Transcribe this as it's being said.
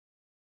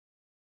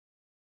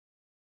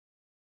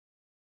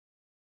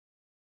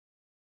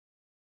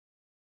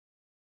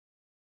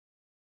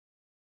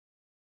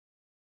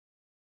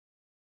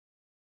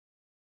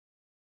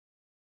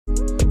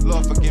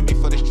Lord forgive me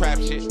for this trap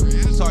shit.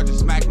 Sergeant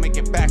Smack make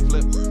it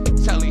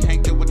backflip. Telly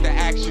Hank did with the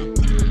action.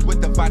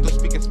 With the vital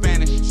speaking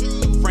Spanish.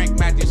 Frank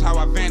Matthews how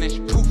I vanish.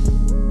 Poof.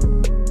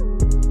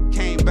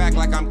 Came back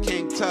like I'm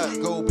King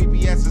Tut. Gold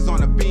BBS is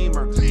on a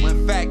beamer.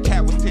 When Fat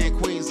Cat was 10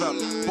 queens up.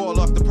 Ball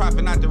off the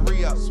profit, not the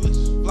re-up.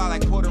 Fly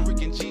like Puerto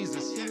Rican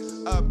Jesus.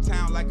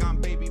 Uptown like I'm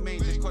Baby May.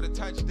 Just caught a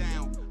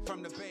touchdown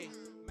from the bay.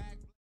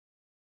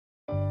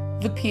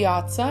 The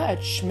Piazza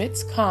at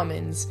Schmitz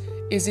Commons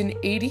is an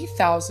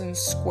 80,000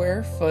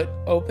 square foot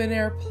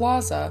open-air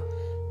plaza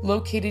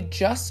located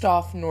just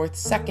off North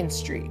 2nd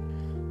Street,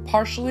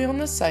 partially on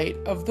the site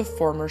of the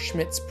former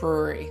Schmitz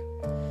Brewery.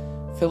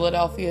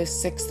 Philadelphia's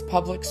 6th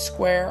Public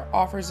Square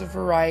offers a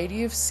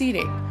variety of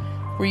seating,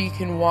 where you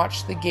can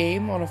watch the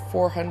game on a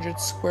 400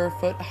 square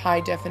foot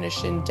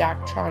high-definition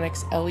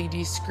Daktronics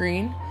LED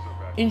screen,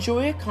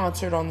 enjoy a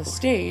concert on the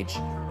stage,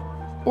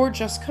 or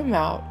just come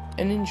out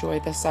and enjoy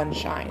the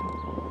sunshine.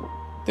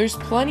 There's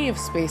plenty of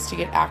space to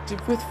get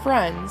active with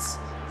friends,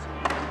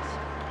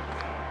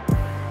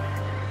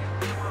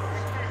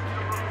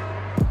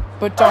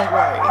 but don't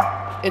worry,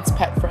 it's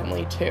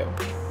pet-friendly too.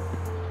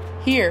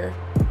 Here,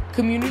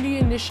 community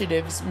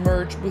initiatives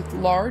merge with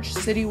large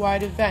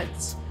citywide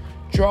events,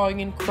 drawing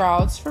in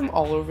crowds from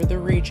all over the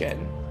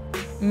region.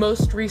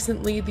 Most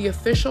recently, the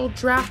official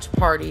draft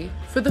party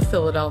for the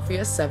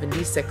Philadelphia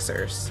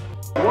 76ers.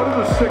 What are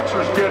the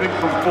Sixers getting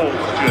from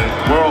Fultz,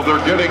 Jake? Well,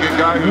 they're getting a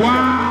guy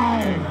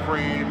who's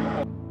frame.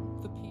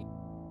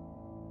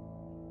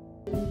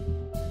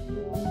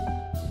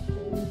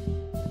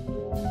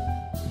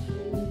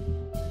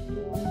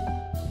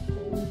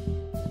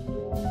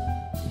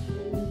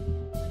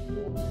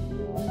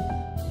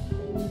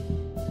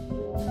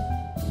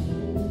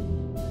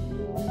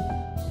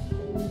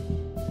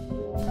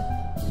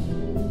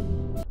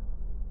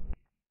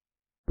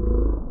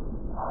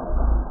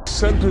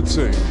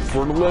 Sentencing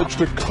for an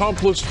alleged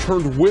accomplice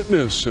turned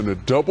witness in a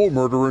double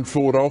murder in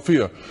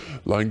Philadelphia.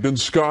 Langdon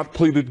Scott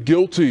pleaded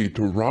guilty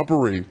to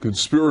robbery,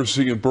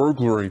 conspiracy, and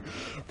burglary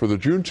for the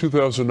June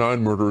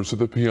 2009 murders at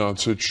the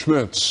Piazza at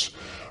Schmitz.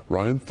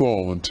 Rian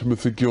Thal and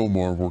Timothy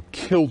Gilmore were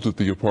killed at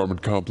the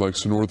apartment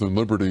complex in Northern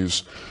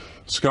Liberties.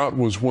 Scott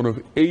was one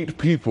of 8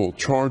 people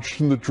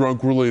charged in the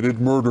drug-related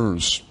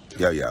murders.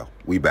 Yo,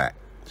 we back.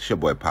 It's your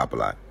boy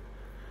Popalot.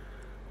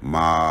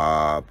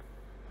 Mobb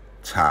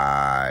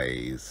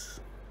ties.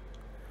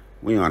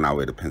 We on our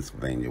way to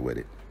Pennsylvania with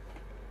it.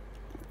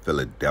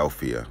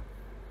 Philadelphia.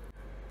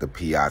 The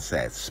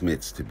Piazza at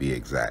Schmitz to be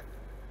exact.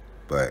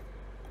 But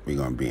we're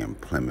going to be in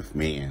Plymouth,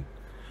 Maine.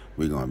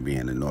 We're going to be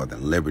in the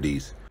Northern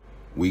Liberties.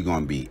 We're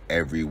going to be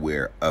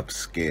everywhere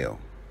upscale.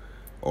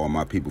 All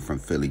my people from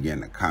Philly, get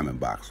in the comment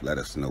box. Let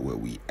us know where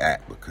we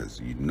at,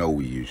 because you know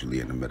we usually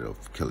in the middle of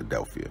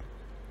Philadelphia.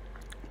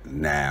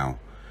 Now,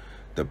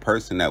 the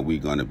person that we're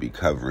going to be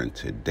covering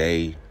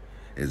today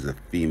is a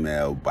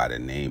female by the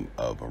name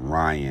of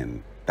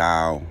Rian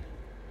Thal,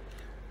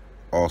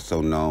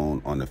 also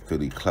known on the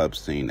Philly club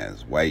scene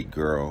as White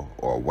Girl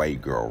or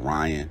White Girl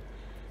Rian.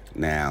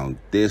 Now,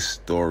 this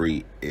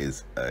story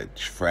is a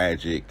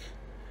tragic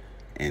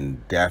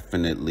and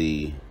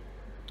definitely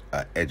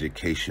an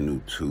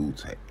educational tool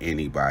to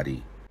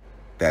anybody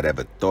that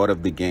ever thought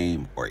of the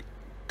game or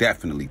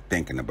definitely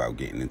thinking about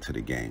getting into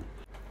the game.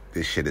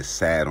 This shit is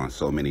sad on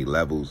so many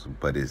levels,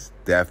 but it's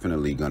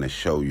definitely going to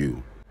show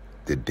you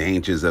the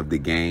dangers of the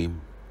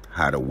game,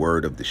 how the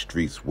word of the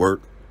streets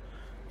work,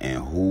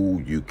 and who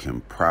you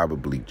can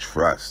probably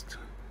trust.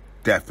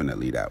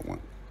 Definitely that one.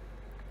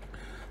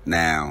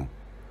 Now,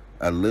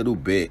 a little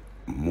bit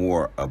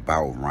more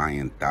about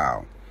Rian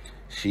Thal.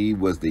 She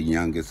was the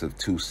youngest of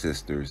 2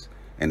 sisters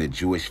in a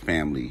Jewish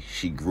family.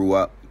 She grew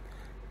up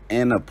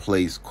in a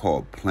place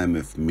called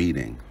Plymouth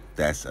Meeting.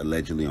 That's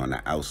allegedly on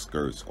the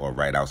outskirts or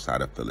right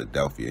outside of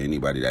Philadelphia.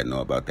 Anybody that know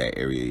about that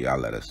area, y'all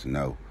let us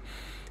know.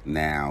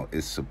 Now,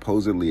 it's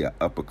supposedly an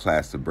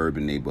upper-class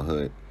suburban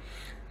neighborhood,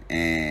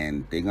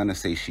 and they're going to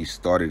say she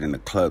started in the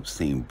club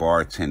scene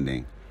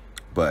bartending,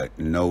 but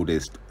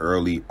noticed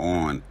early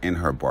on in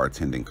her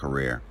bartending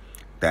career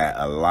that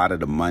a lot of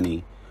the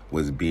money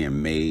was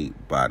being made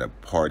by the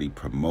party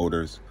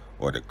promoters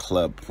or the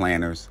club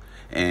planners.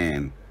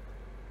 And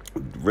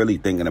really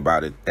thinking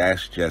about it,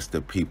 that's just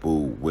the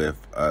people with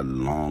a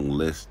long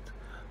list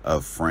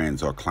of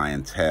friends or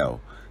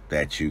clientele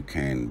that you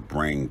can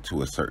bring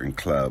to a certain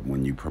club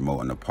when you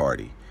promoting a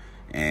party.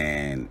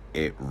 And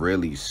it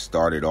really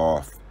started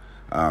off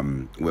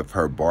with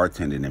her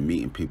bartending and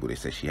meeting people. They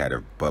said she had a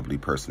bubbly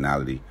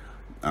personality,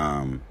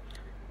 and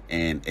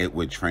it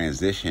would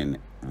transition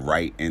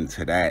right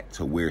into that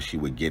to where she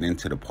would get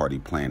into the party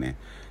planning.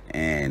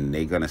 And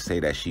they're gonna say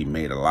that she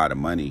made a lot of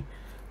money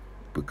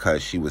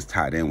because she was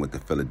tied in with the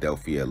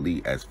Philadelphia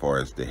elite as far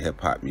as the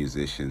hip-hop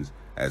musicians,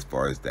 as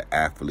far as the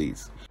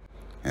athletes,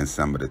 and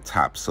some of the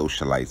top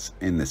socialites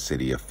in the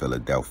city of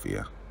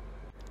Philadelphia.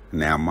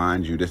 Now,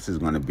 mind you, this is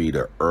going to be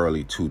the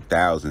early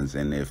 2000s,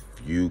 and if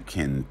you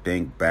can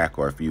think back,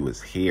 or if you was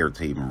here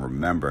to even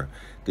remember,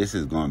 this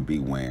is going to be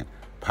when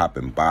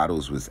popping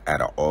bottles was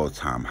at an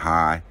all-time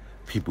high,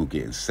 people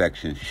getting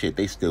sectioned. Shit,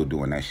 they still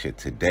doing that shit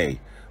today,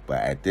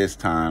 But at this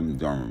time,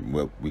 during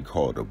what we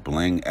call the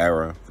bling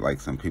era,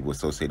 like some people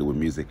associated with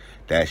music,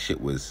 that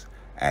shit was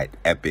at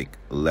epic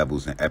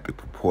levels and epic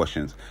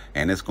proportions.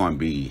 And it's going to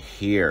be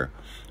here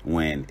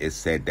when it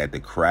said that the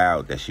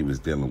crowd that she was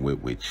dealing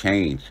with would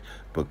change,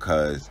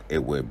 because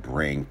it would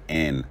bring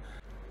in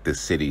the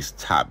city's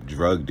top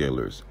drug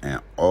dealers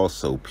and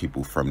also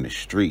people from the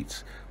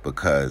streets,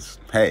 because,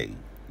 hey,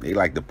 they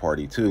like to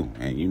party too.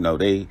 And, you know,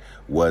 they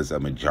was a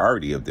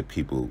majority of the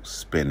people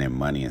spending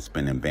money and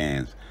spending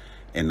bands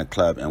in the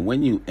club. And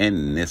when you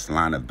in this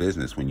line of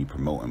business, when you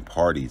promoting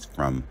parties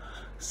from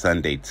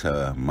Sunday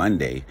to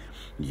Monday,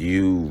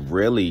 you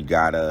really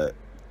gotta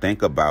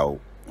think about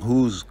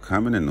who's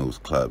coming in those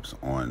clubs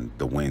on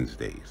the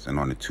Wednesdays and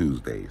on the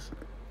Tuesdays.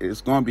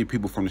 It's going to be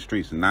people from the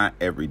streets. Not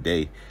every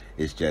day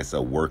is just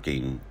a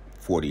working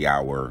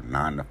 40-hour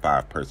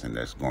 9-to-5 person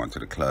that's going to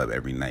the club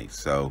every night.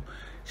 So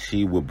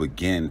she will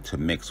begin to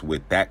mix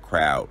with that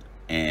crowd,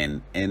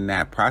 and in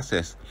that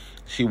process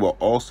she will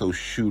also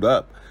shoot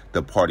up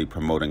the party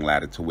promoting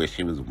ladder to where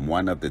she was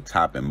one of the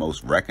top and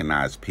most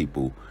recognized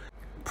people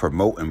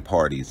promoting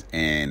parties.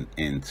 And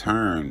in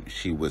turn,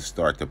 she would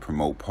start to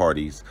promote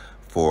parties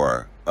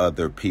for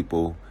other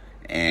people.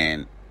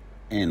 And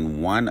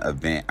in one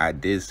event, I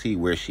did see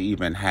where she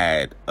even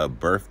had a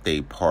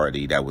birthday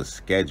party that was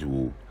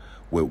scheduled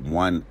with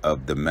one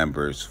of the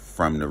members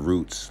from the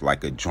Roots,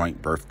 like a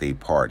joint birthday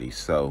party.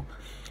 So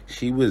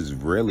she was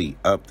really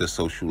up the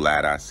social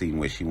ladder. I seen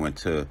where she went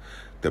to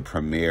the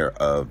premiere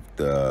of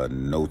the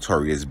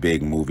Notorious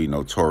Big movie,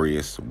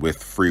 Notorious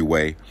with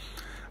Freeway.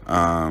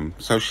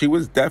 So she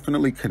was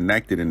definitely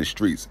connected in the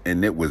streets,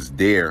 and it was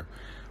there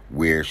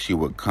where she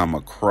would come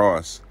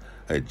across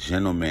a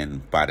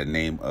gentleman by the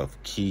name of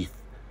Keith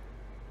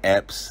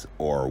Epps,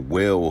 or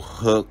Will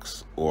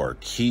Hooks, or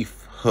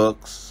Keith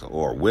Hooks,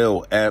 or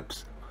Will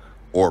Epps,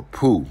 or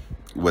Pooh,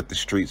 what the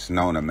streets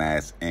known him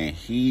as. And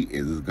he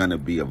is going to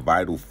be a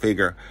vital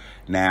figure.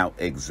 Now,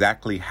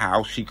 exactly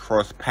how she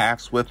crossed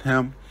paths with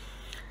him,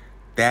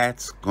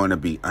 that's going to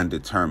be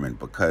undetermined,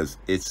 because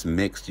it's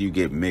mixed. You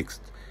get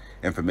mixed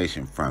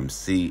information from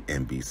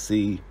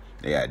CNBC.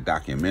 They had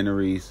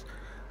documentaries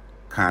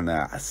kind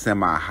of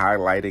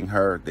semi-highlighting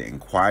her. The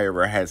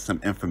Inquirer had some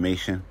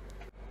information.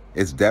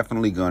 It's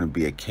definitely going to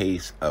be a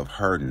case of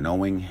her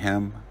knowing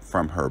him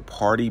from her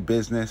party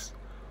business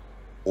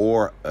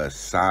or a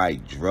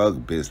side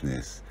drug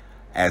business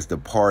as the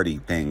party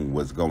thing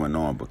was going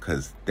on,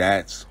 because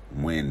that's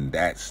when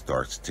that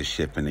starts to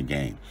shift in the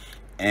game.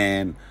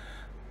 And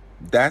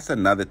that's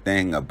another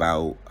thing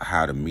about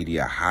how the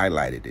media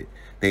highlighted it.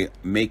 They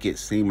make it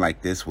seem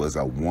like this was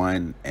a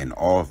one and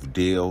off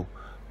deal,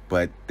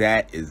 but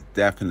that is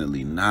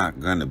definitely not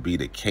going to be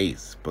the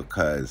case,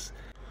 because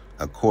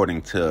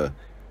according to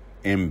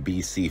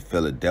NBC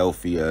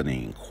Philadelphia, the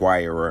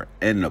Inquirer,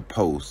 and the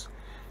Post,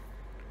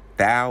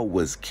 Thal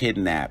was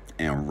kidnapped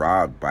and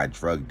robbed by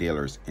drug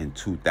dealers in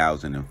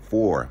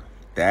 2004.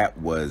 That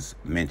was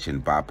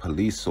mentioned by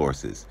police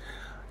sources.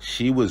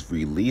 She was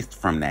released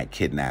from that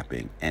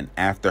kidnapping, and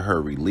after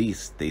her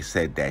release, they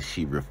said that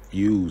she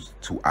refused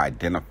to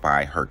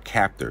identify her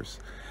captors.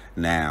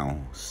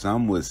 Now,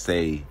 some would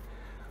say,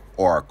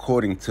 or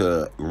according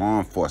to law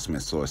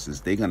enforcement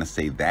sources, they're going to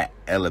say that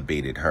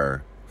elevated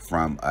her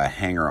from a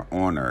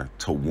hanger-oner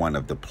to one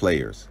of the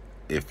players,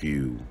 if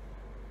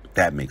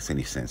that makes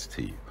any sense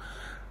to you.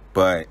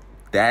 But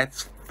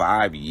that's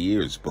 5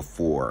 years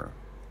before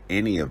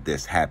any of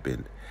this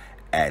happened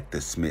at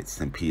the Smiths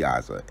and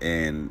Piazza.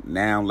 And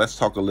now let's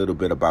talk a little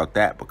bit about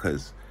that,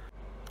 because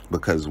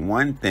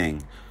one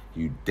thing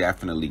you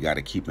definitely got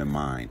to keep in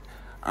mind,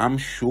 I'm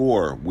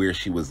sure where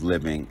she was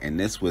living, and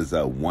this was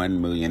a $1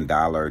 million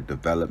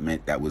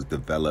development that was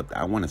developed,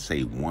 I want to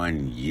say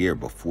 1 year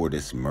before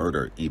this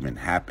murder even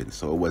happened.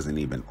 So it wasn't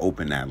even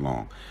open that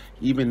long.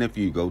 Even if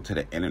you go to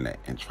the internet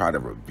and try to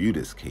review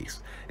this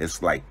case,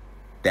 it's like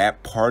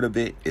that part of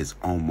it is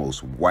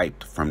almost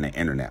wiped from the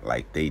internet.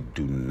 Like, they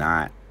do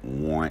not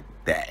want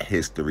that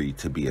history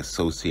to be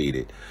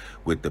associated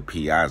with the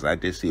Piazza. I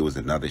did see it was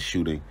another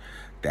shooting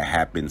that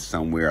happened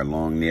somewhere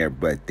along there,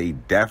 but they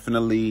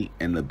definitely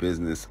in the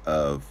business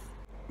of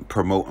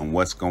promoting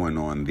what's going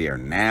on there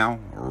now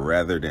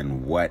rather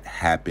than what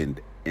happened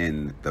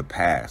in the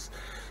past.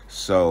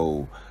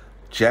 So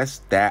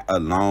just that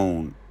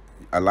alone,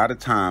 a lot of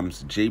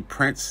times Jay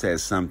Prince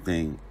says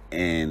something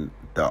in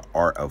the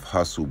Art of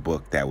Hustle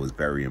book that was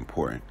very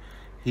important.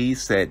 He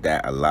said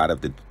that a lot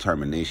of the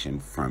determination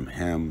from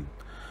him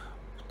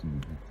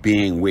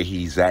being where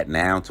he's at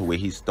now to where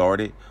he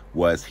started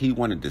was he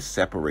wanted to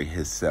separate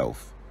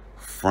himself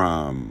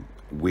from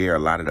where a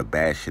lot of the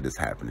bad shit is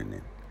happening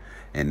in.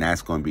 And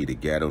that's going to be the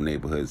ghetto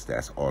neighborhoods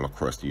that's all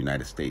across the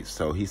United States.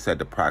 So he said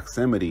the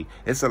proximity,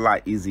 it's a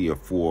lot easier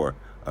for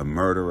a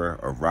murderer,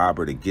 a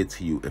robber to get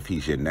to you if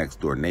he's your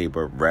next door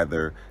neighbor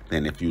rather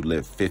than if you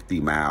live 50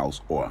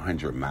 miles or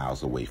 100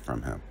 miles away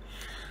from him.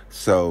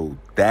 So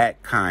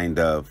that kind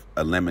of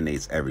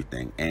eliminates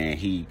everything. And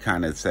he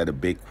kind of said a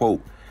big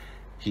quote.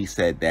 He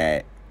said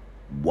that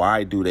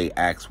why do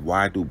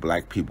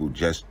black people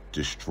just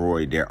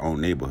destroy their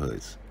own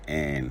neighborhoods?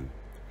 And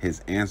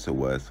His answer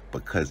was,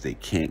 because they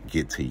can't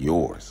get to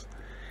yours.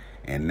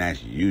 And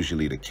that's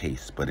usually the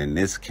case. But in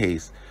this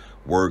case,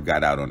 word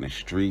got out on the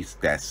streets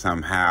that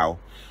somehow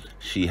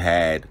she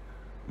had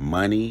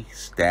money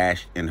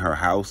stashed in her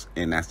house.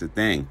 And that's the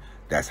thing.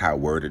 That's how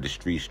word of the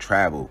streets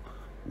travel.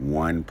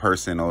 One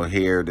person will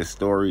hear the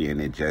story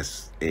and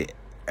it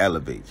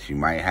elevates. You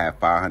might have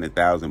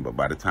 500,000, but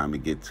by the time you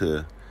get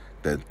to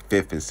the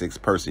fifth and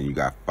sixth person, you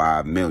got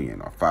 5 million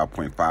or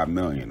 5.5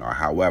 million or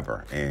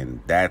however.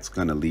 And that's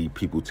going to lead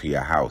people to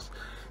your house.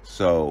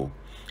 So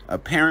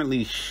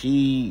apparently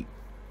she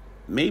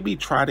maybe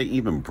tried to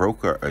even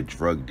broker a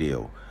drug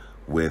deal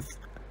with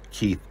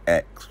Keith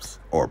X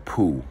or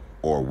Pooh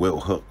or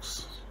Will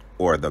Hooks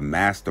or the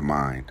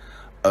mastermind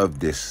of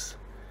this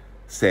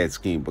said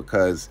scheme,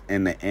 because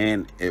in the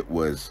end it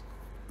was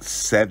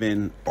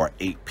 7 or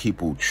 8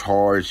 people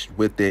charged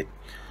with it,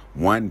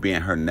 one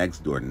being her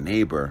next door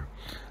neighbor,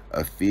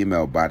 a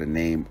female by the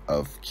name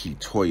of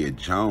Ketoya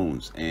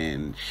Jones,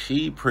 and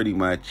she pretty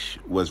much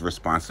was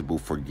responsible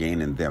for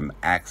gaining them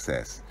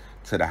access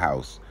to the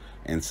house.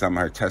 In some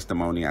of her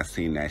testimony, I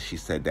seen that she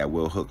said that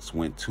Will Hooks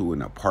went to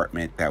an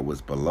apartment that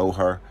was below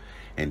her,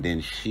 and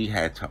then she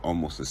had to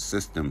almost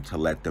assist them to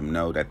let them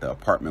know that the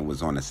apartment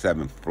was on the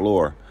 7th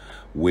floor,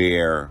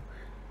 where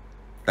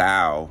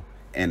Thal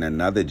and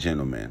another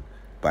gentleman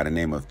by the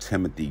name of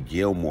Timothy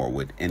Gilmore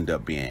would end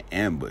up being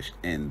ambushed.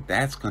 And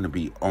that's going to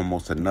be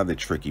almost another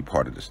tricky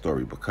part of the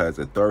story, because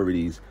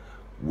authorities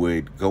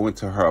would go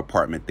into her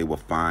apartment. They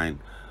would find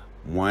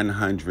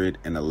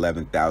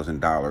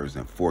 $111,000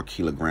 and 4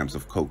 kilograms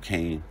of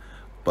cocaine.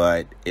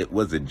 But it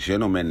was a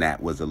gentleman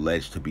that was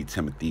alleged to be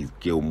Timothy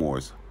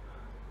Gilmore's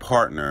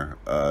partner,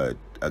 a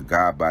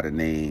guy by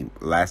the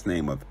last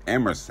name of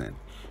Emerson.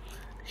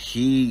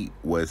 He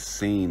was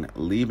seen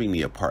leaving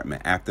the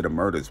apartment after the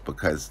murders,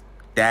 because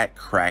that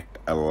cracked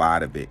a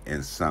lot of it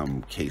in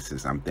some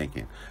cases. I'm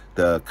thinking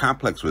the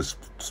complex was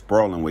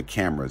sprawling with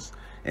cameras,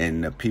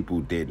 and the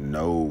people didn't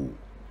know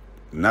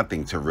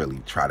nothing to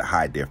really try to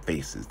hide their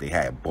faces. They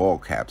had ball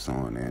caps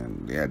on,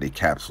 and they had their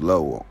caps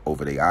low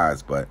over their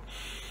eyes, but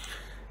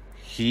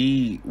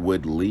he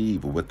would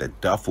leave with a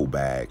duffel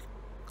bag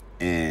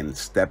and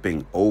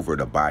stepping over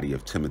the body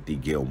of Timothy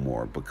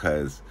Gilmore,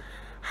 because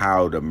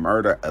how the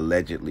murder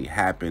allegedly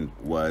happened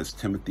was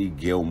Timothy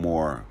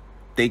Gilmore,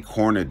 they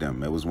cornered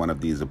them. It was one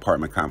of these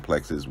apartment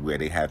complexes where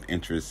they have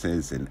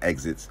entrances and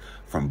exits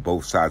from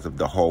both sides of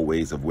the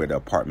hallways of where the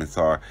apartments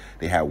are.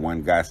 They had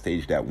one guy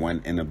staged at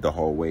one end of the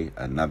hallway,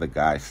 another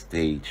guy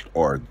staged,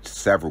 or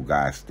several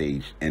guys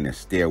staged in a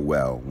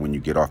stairwell when you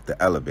get off the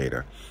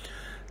elevator.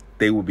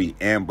 They will be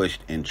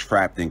ambushed and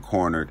trapped and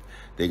cornered.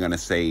 They're going to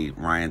say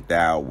Rian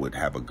Thal would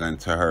have a gun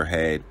to her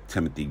head.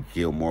 Timothy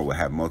Gilmore would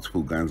have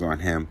multiple guns on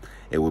him.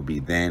 It would be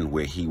then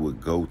where he would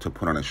go to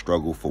put on a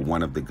struggle for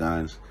one of the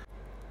guns.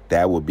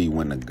 That would be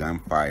when the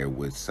gunfire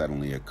would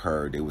suddenly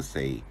occur. They would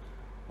say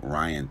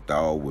Rian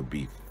Thal would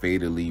be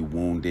fatally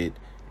wounded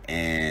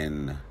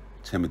and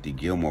Timothy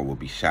Gilmore would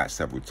be shot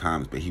several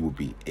times, but he would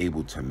be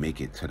able to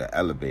make it to the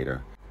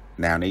elevator.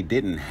 Now, they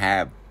didn't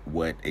have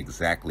what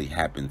exactly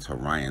happened to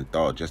Rian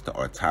Thal, just the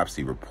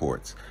autopsy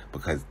reports,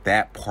 because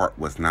that part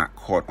was not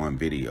caught on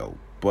video.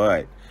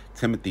 But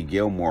Timothy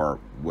Gilmore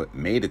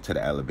made it to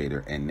the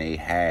elevator, and they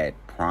had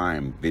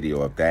prime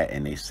video of that,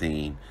 and they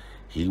seen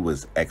he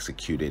was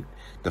executed.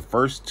 The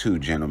first 2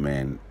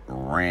 gentlemen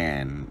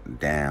ran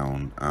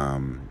down,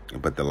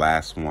 but the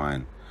last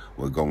one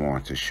would go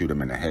on to shoot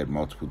him in the head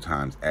multiple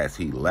times as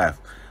he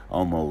left,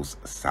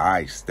 almost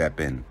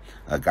sidestepping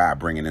a guy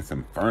bringing in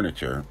some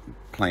furniture,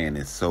 playing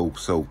it so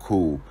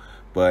cool.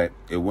 But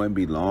it wouldn't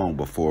be long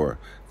before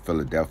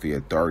Philadelphia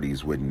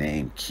authorities would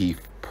name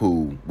Keith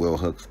Pooh Will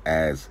Hooks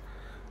as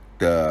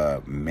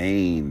the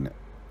main,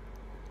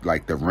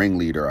 like the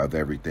ringleader of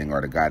everything, or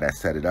the guy that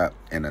set it up,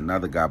 and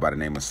another guy by the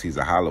name of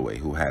Caesar Holloway,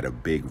 who had a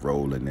big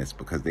role in this,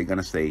 because they're going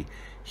to say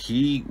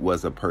he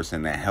was a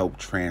person that helped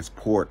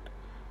transport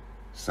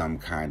some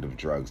kind of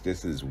drugs.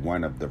 This is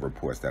one of the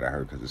reports that I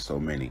heard, because there's so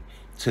many,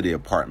 to the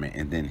apartment,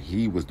 and then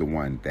he was the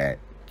one that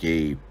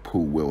gave Pooh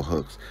Will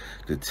Hooks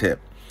the tip.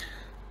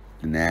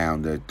 Now,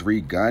 the 3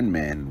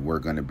 gunmen were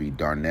going to be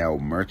Darnell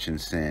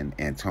Murchison,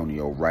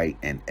 Antonio Wright,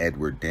 and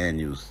Edward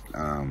Daniels.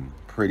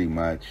 Pretty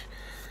much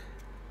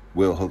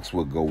Will Hooks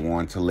would go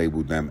on to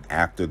label them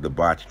after the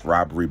botched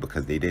robbery,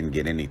 because they didn't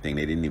get anything.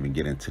 They didn't even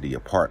get into the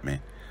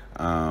apartment.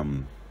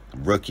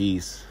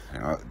 Rookies.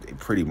 They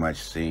pretty much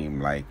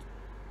seemed like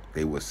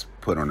they was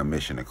put on a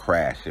mission to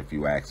crash, if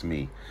you ask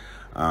me.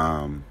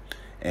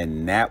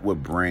 And that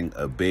would bring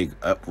a big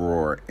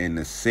uproar in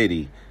the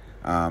city,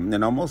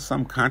 and almost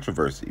some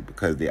controversy,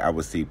 because I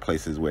would see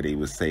places where they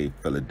would say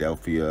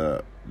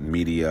Philadelphia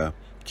media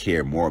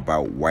care more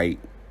about white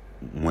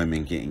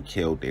women getting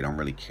killed. They don't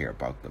really care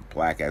about the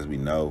black. As we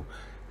know,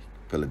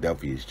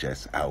 Philadelphia is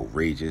just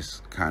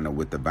outrageous kind of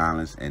with the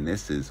violence, and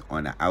this is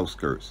on the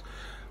outskirts.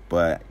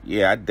 But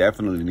yeah, I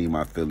definitely need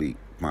my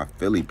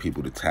Philly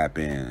people to tap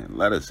in.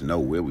 Let us know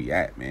where we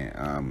at,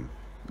 man.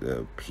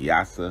 the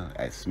Piazza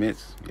at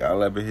Smith's.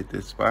 Y'all ever hit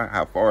this spot?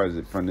 How far is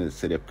it from the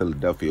city of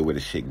Philadelphia where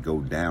the shit go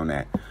down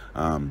at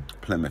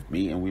Plymouth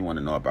Meeting? We want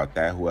to know about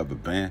that, whoever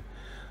been.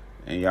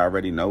 And y'all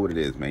already know what it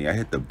is, man. Y'all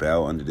hit the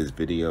bell under this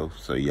video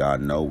so y'all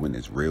know when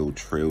this real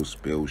trill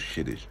spill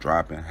shit is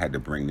dropping. Had to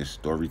bring this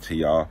story to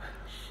y'all.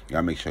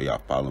 Y'all make sure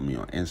y'all follow me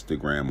on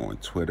Instagram, on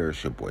Twitter.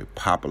 It's your boy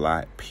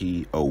Popalot,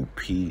 POP_A_LOT.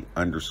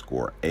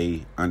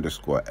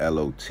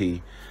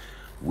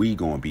 We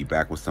gonna be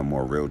back with some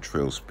more real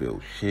trill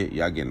spill shit.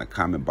 Y'all get in the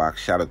comment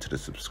box. Shout out to the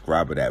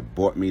subscriber that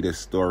bought me this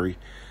story.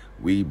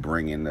 We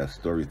bringing the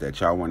stories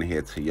that y'all want to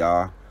hear to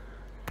y'all.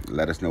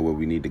 Let us know where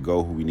we need to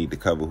go, who we need to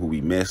cover, who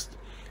we missed.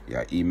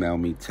 Y'all email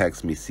me,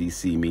 text me,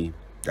 CC me,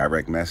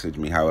 direct message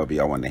me, however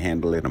y'all want to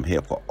handle it. I'm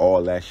here for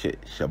all that shit.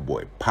 It's your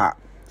boy Pop.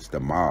 It's the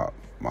Mobb.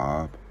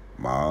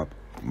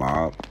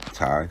 Mobb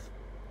ties.